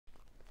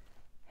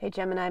Hey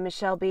Gemini,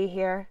 Michele B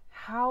here.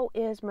 How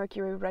is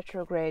Mercury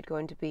Retrograde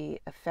going to be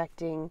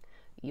affecting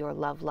your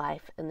love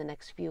life in the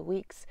next few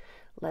weeks?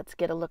 Let's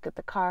get a look at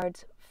the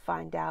cards,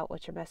 find out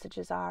what your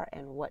messages are,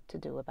 and what to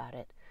do about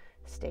it.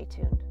 Stay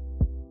tuned.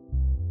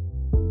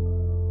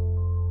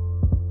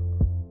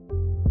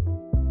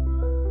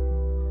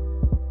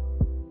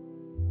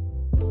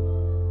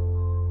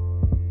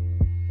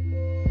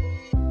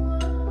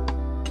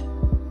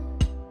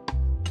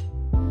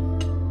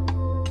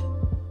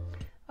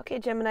 Okay,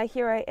 Gemini,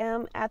 here I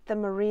am at the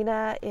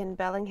marina in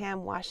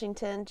Bellingham,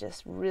 Washington,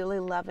 just really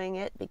loving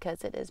it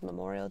because it is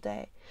Memorial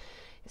Day.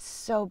 It's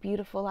so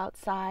beautiful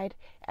outside.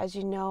 As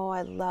you know,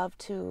 I love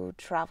to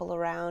travel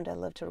around. I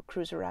love to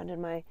cruise around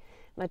in my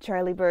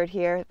Charlie Bird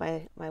here,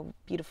 my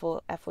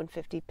beautiful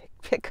F-150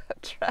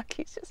 pickup truck.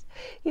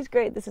 He's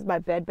great. This is my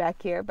bed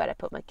back here, but I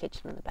put my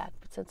kitchen in the back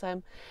since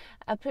I'm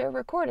up here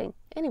recording.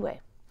 Anyway,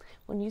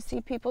 when you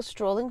see people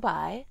strolling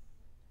by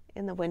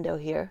in the window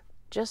here,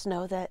 just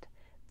know that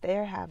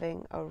they're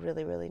having a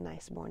really, really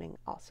nice morning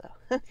also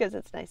because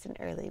it's nice and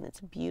early and it's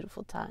a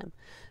beautiful time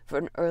for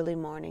an early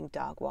morning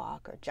dog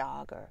walk or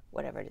jog or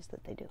whatever it is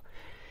that they do.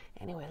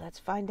 Anyway, let's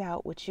find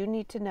out what you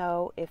need to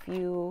know. If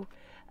you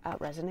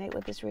resonate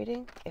with this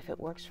reading, if it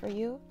works for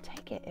you,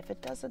 take it. If it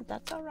doesn't,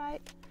 that's all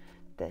right.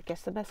 I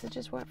guess the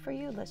messages weren't for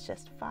you. Let's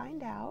just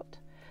find out.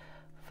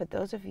 For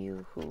those of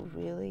you who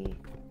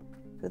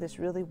this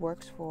really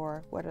works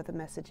for, what are the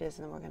messages,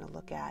 and then we're going to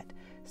look at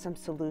some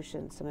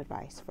solutions, some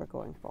advice for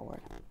going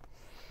forward.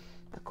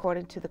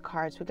 According to the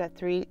cards, we've got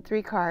three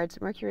cards.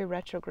 Mercury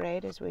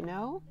Retrograde, as we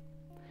know,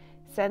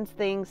 sends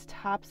things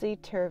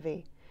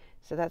topsy-turvy.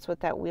 So that's what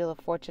that Wheel of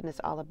Fortune is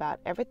all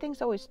about. Everything's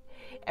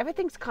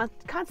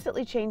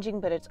constantly changing,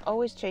 but it's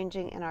always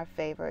changing in our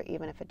favor,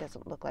 even if it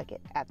doesn't look like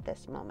it at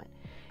this moment.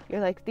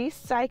 You're like, these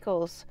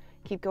cycles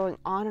keep going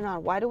on and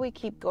on. Why do we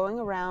keep going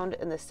around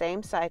in the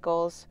same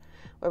cycles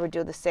where we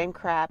do the same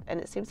crap? And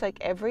it seems like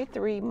every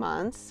 3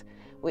 months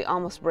we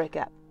almost break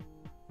up.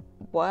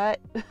 What?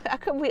 How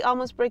come we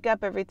almost break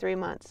up every 3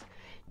 months?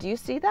 Do you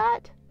see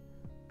that?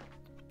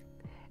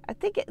 I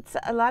think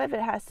a lot of it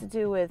has to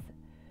do with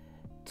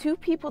two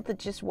people that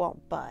just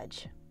won't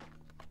budge.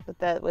 With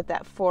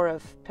that Four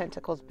of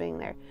Pentacles being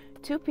there.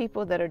 Two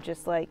people that are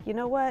just like, you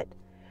know what?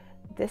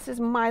 This is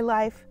my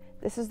life.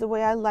 This is the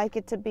way I like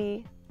it to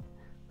be.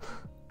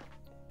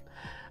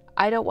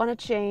 I don't want to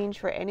change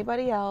for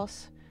anybody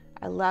else.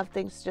 I love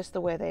things just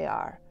the way they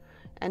are.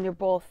 And you're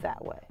both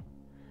that way.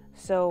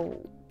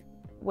 So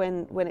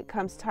when it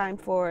comes time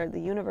for the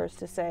universe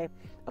to say,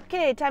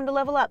 okay, time to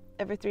level up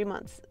every 3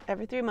 months.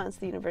 Every 3 months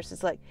the universe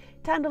is like,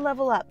 time to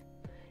level up.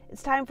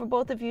 It's time for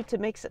both of you to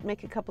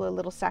make a couple of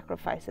little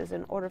sacrifices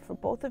in order for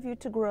both of you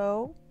to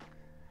grow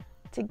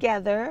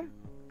together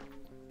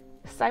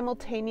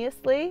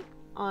simultaneously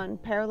on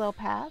parallel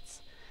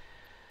paths.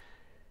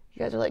 You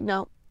guys are like,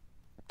 no,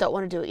 don't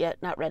want to do it yet.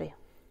 Not ready.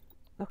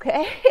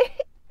 Okay?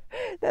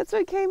 That's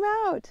what came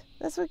out.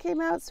 That's what came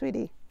out,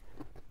 sweetie.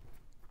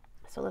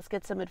 So let's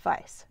get some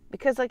advice.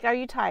 Because, like, are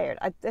you tired?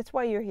 That's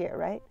why you're here,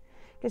 right?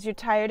 Because you're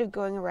tired of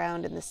going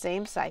around in the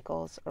same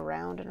cycles,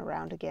 around and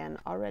around again.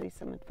 Already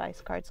some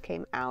advice cards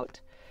came out.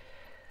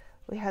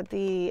 We had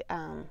the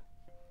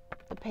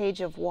Page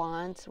of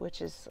Wands,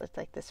 which is it's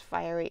like this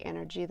fiery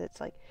energy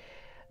that's like,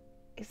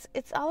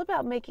 it's all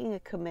about making a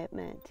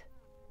commitment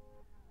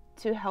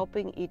to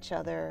helping each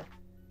other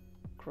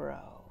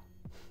grow.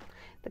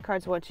 The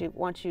cards want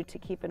you to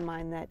keep in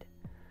mind that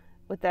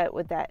with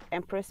that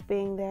Empress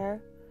being there,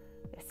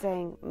 it's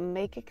saying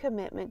make a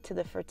commitment to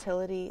the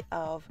fertility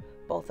of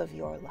both of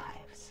your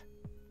lives.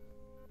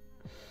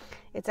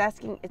 It's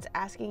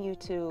asking you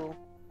to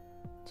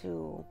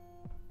well,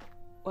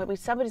 I mean,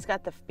 somebody's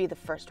got to be the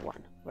first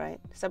one, right?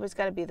 Somebody's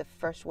got to be the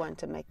first one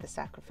to make the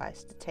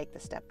sacrifice, to take the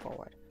step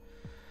forward.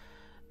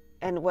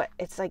 And what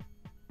it's like,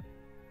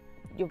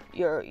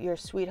 your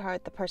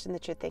sweetheart, the person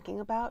that you're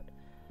thinking about,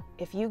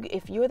 if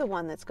you're the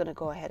one that's going to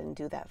go ahead and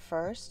do that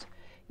first,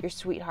 your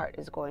sweetheart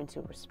is going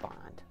to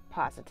respond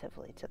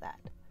positively to that,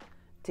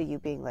 to you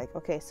being like,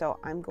 okay, so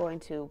I'm going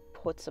to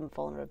put some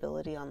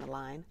vulnerability on the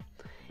line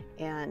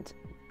and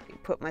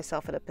put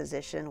myself in a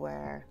position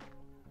where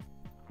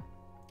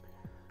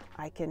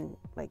I can,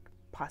 like,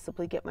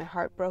 possibly get my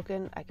heart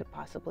broken. I could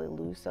possibly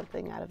lose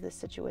something out of this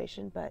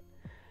situation, but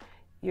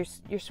your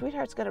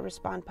sweetheart's got to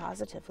respond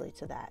positively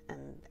to that,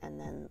 and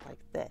then like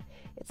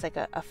it's like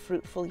a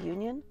fruitful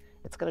union.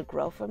 It's going to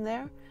grow from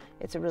there.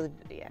 It's a really,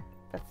 yeah,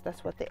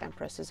 that's what the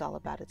Empress is all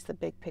about. It's the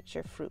big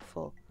picture,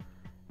 fruitful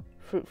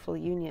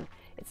union.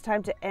 It's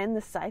time to end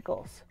the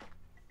cycles.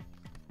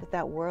 With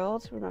that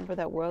World, remember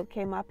that World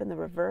came up in the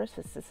reverse.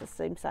 It's just the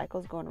same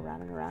cycles going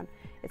around and around.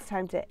 It's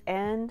time to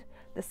end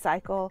the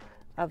cycle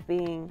of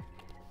being,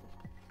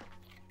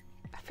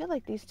 I feel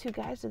like these two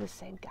guys are the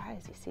same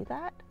guys. You see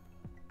that?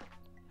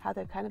 How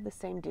they're kind of the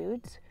same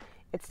dudes.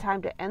 It's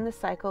time to end the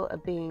cycle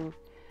of being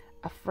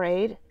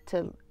afraid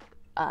to,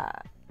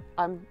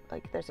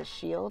 like there's a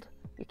shield.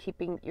 You're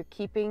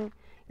keeping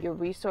your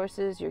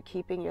resources. You're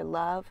keeping your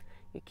love.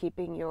 You're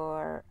keeping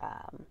your,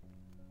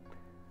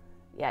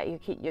 Yeah,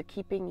 you're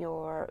keeping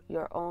your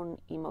own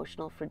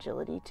emotional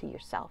fragility to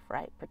yourself,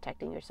 right?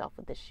 Protecting yourself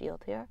with this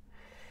shield here.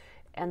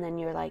 And then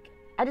you're like,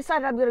 I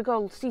decided I'm going to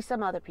go see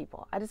some other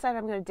people. I decided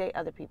I'm going to date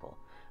other people.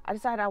 I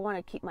decided I want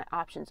to keep my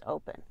options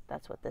open.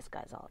 That's what this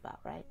guy's all about,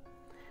 right?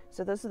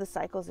 So those are the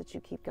cycles that you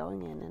keep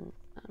going in, and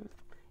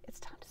it's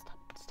time to stop.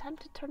 It's time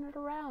to turn it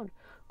around.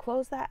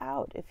 Close that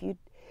out. If you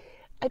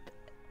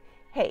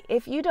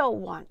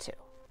don't want to,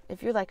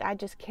 if you're like, I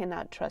just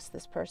cannot trust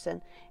this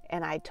person,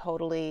 and I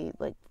totally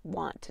like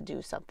want to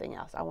do something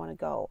else. I want to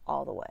go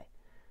all the way.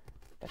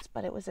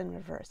 But it was in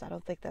reverse. I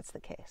don't think that's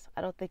the case.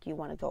 I don't think you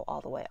want to go all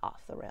the way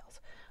off the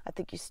rails. I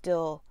think you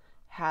still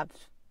have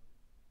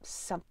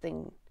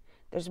something.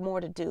 There's more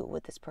to do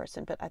with this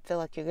person, but I feel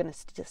like you're going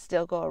to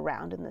still go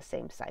around in the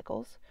same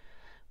cycles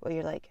where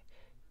you're like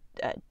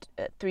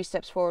 3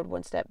 steps forward,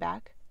 1 step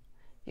back.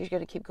 You're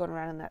going to keep going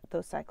around in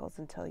those cycles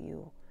until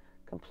you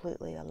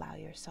completely allow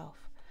yourself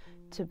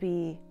to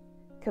be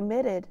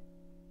committed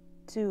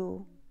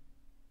to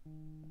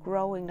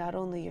growing not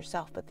only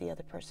yourself but the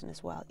other person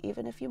as well,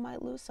 even if you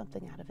might lose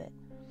something out of it.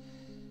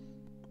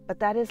 But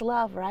that is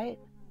love, right?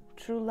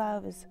 True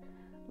love is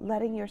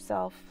letting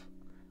yourself,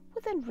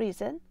 within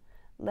reason,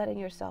 letting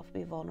yourself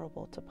be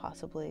vulnerable to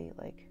possibly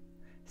like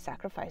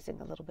sacrificing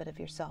a little bit of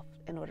yourself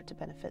in order to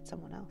benefit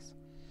someone else.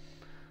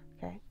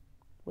 Okay?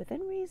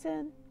 Within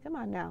reason. Come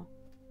on now.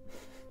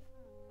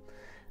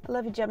 I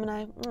love you,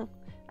 Gemini.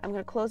 I'm going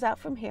to close out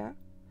from here.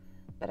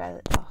 But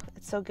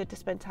it's so good to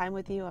spend time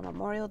with you on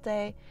Memorial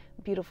Day.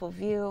 Beautiful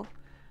view.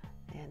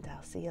 And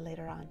I'll see you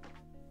later on.